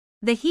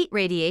The heat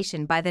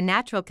radiation by the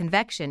natural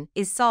convection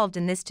is solved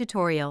in this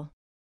tutorial.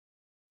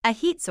 A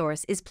heat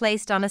source is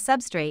placed on a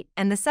substrate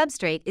and the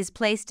substrate is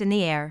placed in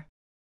the air.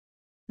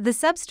 The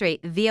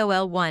substrate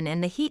VOL1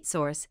 and the heat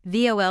source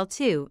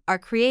VOL2 are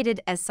created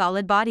as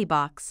solid body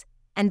box,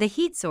 and the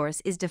heat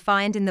source is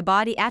defined in the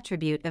body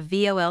attribute of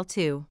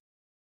VOL2.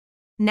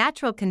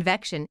 Natural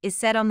convection is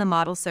set on the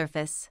model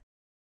surface.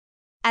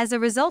 As a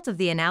result of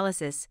the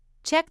analysis,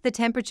 check the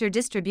temperature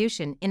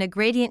distribution in a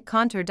gradient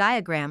contour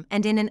diagram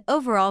and in an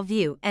overall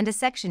view and a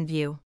section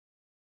view.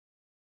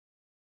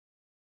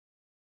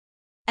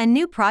 A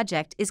new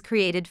project is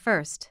created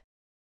first.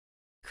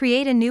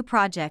 Create a new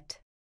project.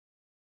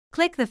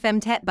 Click the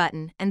Femtet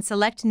button and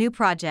select New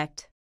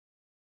Project.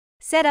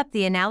 Set up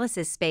the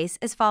analysis space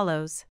as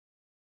follows.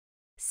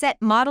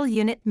 Set Model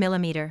Unit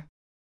Millimeter.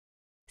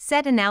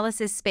 Set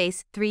Analysis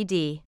Space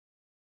 3D.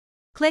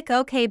 Click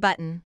OK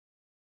button.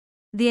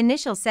 The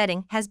initial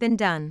setting has been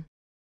done.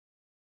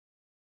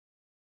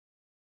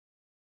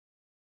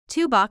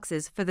 Two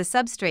boxes for the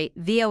substrate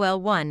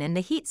VOL1 and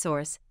the heat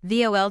source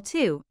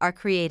VOL2 are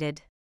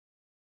created.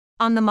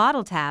 On the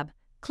Model tab,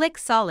 click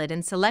Solid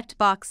and select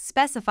Box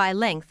Specify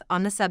Length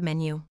on the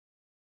submenu.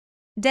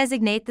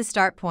 Designate the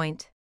start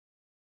point.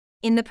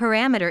 In the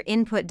Parameter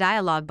Input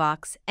dialog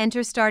box,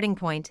 enter starting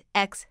point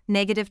x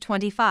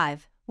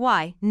 -25,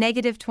 y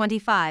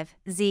 -25,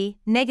 z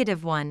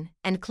 -1,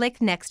 and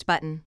click Next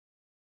button.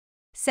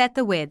 Set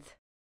the width.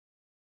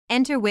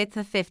 Enter width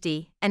of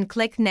 50 and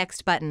click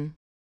Next button.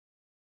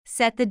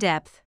 Set the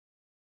depth.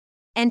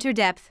 Enter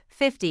depth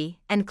 50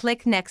 and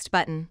click Next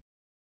button.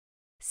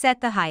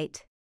 Set the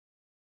height.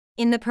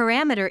 In the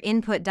Parameter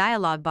Input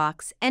dialog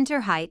box,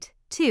 enter height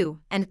 2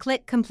 and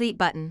click Complete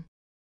button.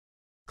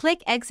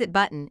 Click Exit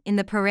button in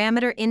the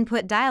Parameter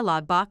Input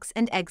dialog box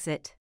and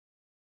exit.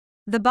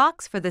 The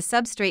box for the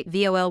substrate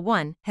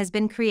VOL1 has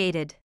been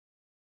created.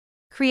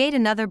 Create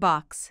another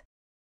box.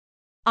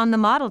 On the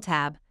Model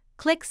tab,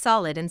 click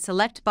Solid and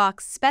select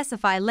Box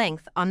Specify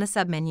Length on the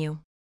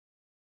submenu.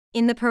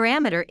 In the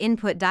Parameter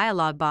Input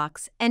dialog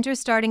box, enter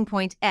starting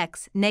point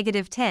x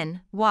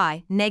 -10,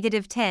 y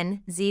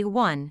 -10,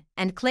 z1,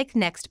 and click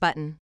Next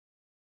button.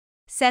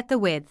 Set the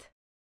width.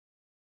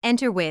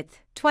 Enter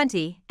width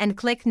 20 and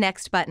click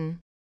Next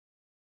button.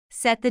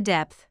 Set the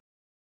depth.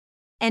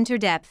 Enter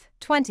depth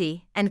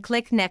 20 and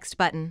click Next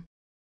button.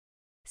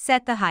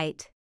 Set the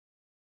height.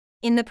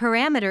 In the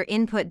Parameter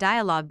Input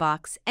dialog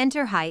box,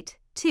 enter height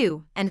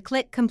 2 and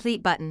click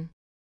Complete button.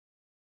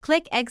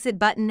 Click Exit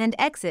button and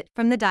exit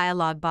from the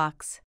dialog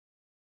box.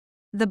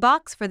 The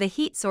box for the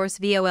heat source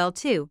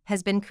VOL2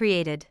 has been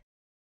created.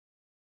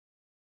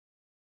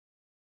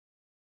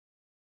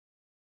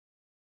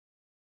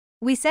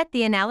 We set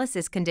the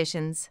analysis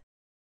conditions.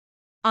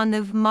 On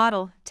the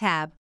Model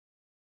tab,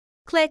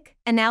 click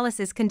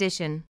Analysis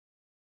Condition.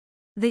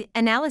 The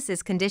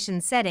Analysis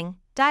Condition Setting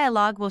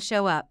dialog will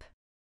show up.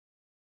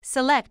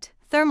 Select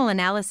Thermal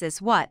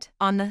Analysis What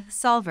on the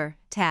Solver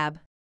tab.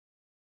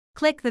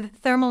 Click the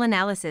Thermal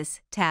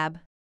Analysis tab.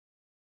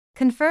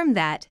 Confirm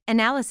that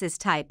Analysis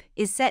Type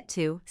is set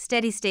to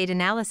Steady State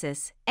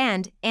Analysis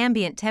and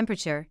Ambient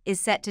Temperature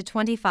is set to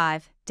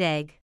 25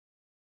 deg.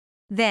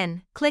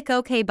 Then, click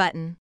OK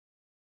button.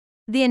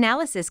 The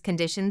analysis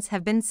conditions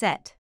have been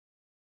set.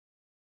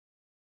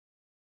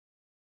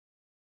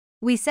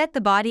 We set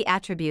the body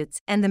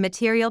attributes and the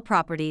material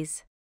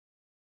properties.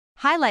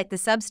 Highlight the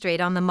substrate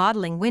on the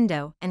modeling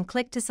window and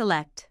click to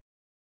select.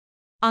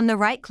 On the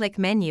right-click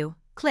menu,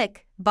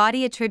 click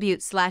Body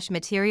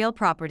Attribute/Material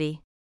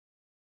Property.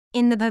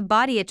 In the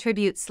Body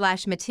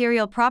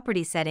Attribute/Material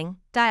Property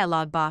setting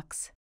dialog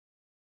box,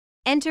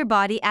 enter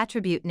Body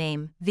Attribute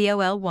Name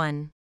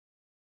VOL1.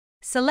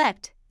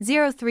 Select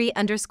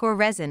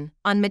 03_resin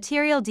on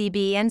Material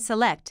DB and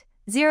select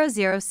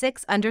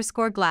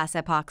 006_ glass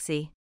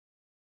epoxy.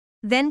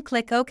 Then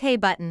click OK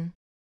button.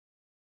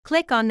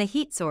 Click on the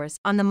heat source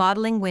on the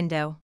modeling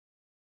window.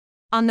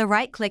 On the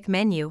right-click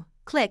menu,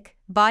 click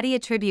Body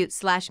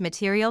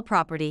Attribute/Material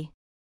Property.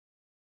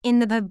 In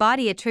the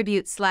Body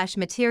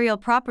Attribute/Material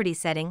Property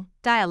setting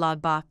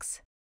dialog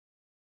box,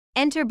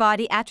 enter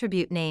Body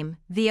Attribute Name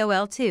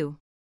VOL2.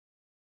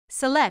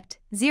 Select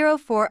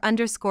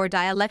 04_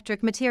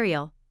 dielectric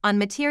material on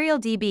Material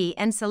DB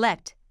and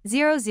select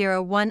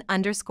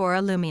 001_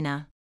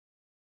 alumina.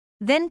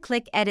 Then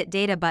click Edit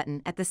Data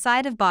button at the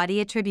side of Body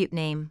Attribute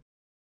Name.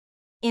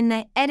 In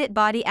the Edit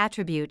Body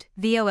Attribute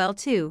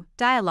VOL2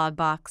 dialog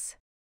box,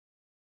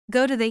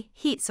 go to the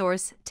Heat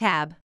Source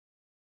tab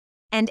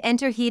and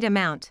enter heat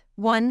amount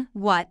 1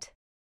 watt.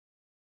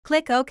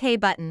 Click OK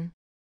button.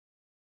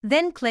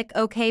 Then click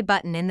OK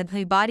button in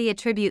the Body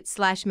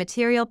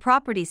Attribute/Material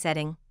Property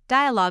setting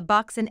dialog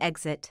box and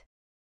exit.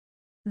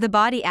 The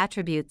body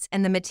attributes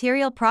and the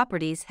material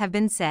properties have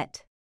been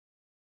set.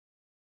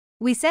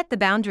 We set the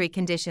boundary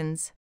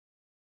conditions.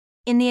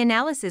 In the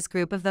Analysis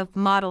group of the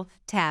Model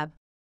tab,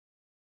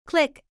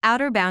 click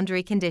Outer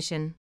Boundary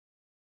Condition.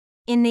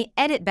 In the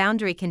Edit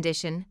Boundary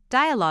Condition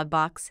dialog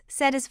box,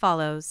 set as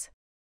follows.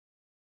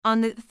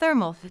 On the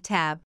Thermal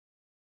tab,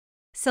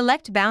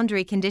 select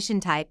Boundary Condition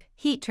Type,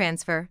 Heat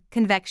Transfer,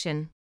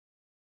 Convection.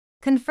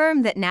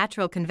 Confirm that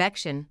natural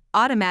convection,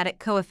 automatic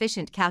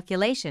coefficient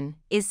calculation,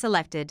 is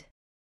selected.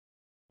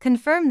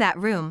 Confirm that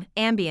room,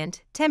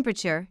 ambient,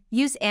 temperature,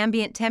 use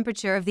ambient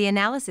temperature of the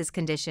analysis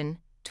condition,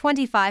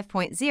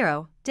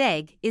 25.0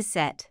 deg, is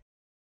set.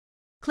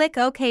 Click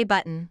OK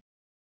button.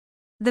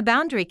 The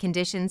boundary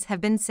conditions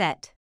have been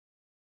set.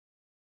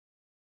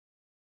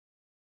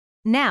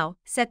 Now,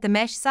 set the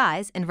mesh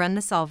size and run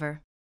the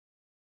solver.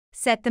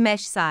 Set the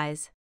mesh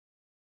size.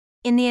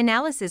 In the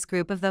Analysis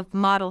group of the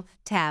Model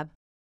tab,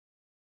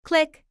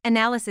 click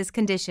Analysis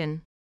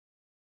Condition.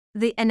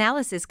 The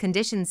Analysis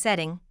Condition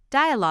Setting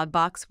dialog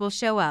box will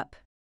show up.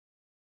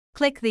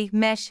 Click the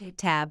Mesh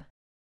tab.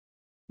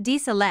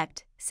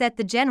 Deselect, set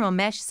the general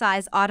mesh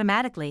size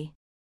automatically.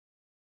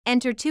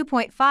 Enter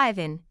 2.5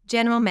 in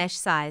General Mesh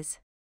Size.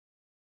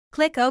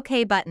 Click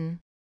OK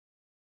button.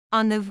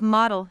 On the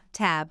Model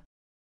tab,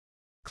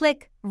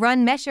 click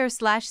Run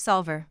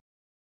Mesher/Solver.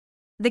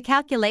 The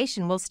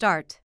calculation will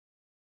start.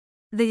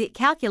 The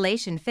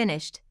calculation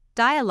finished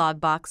dialog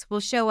box will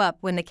show up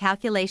when the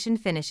calculation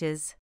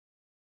finishes.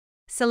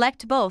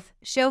 Select both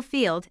Show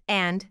Field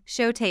and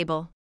Show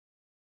Table.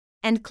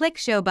 And click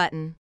Show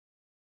button.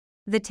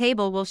 The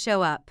table will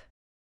show up.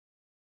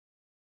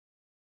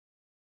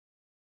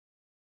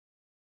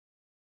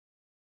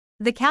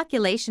 The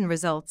calculation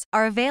results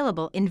are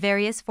available in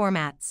various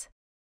formats.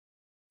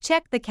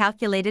 Check the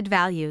calculated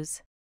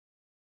values.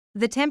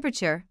 The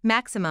temperature,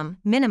 maximum,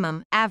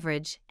 minimum,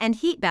 average, and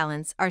heat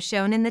balance are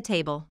shown in the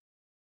table.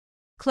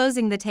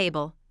 Closing the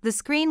table, the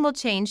screen will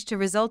change to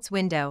Results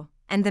window,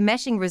 and the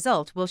meshing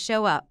result will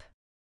show up.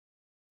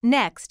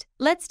 Next,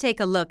 let's take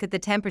a look at the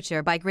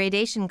temperature by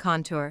gradation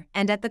contour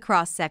and at the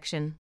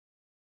cross-section.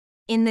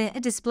 In the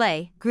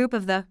Display group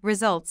of the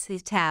Results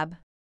tab,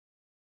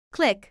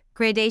 click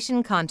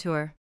Gradation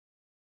Contour.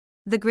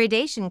 The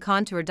gradation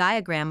contour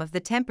diagram of the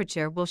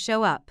temperature will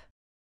show up.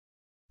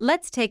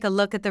 Let's take a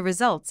look at the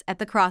results at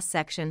the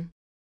cross-section.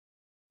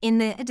 In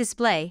the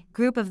Display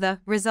group of the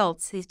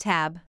Results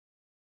tab,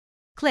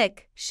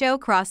 click Show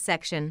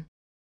Cross-Section.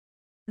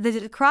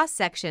 The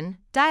cross-section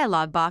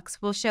dialog box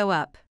will show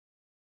up.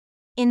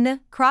 In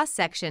the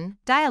cross-section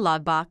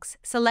dialog box,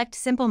 select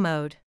Simple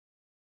Mode.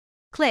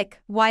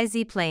 Click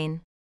YZ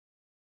Plane.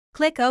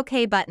 Click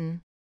OK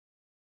button.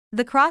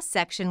 The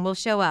cross-section will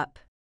show up.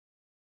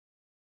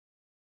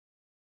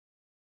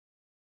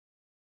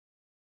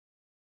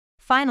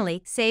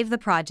 Finally, save the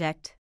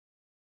project.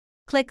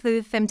 Click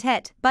the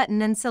Femtet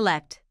button and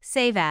select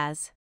Save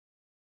As.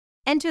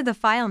 Enter the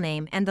file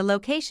name and the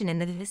location in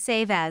the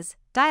Save As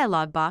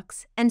dialog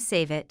box and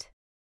save it.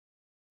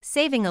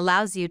 Saving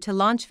allows you to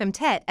launch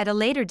Femtet at a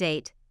later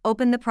date,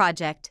 open the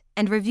project,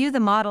 and review the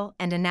model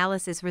and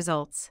analysis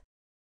results.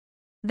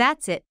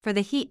 That's it for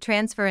the heat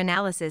transfer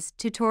analysis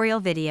tutorial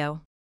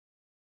video.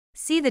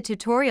 See the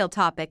tutorial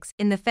topics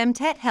in the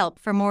Femtet help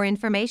for more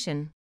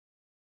information.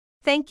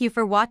 Thank you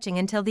for watching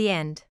until the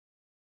end.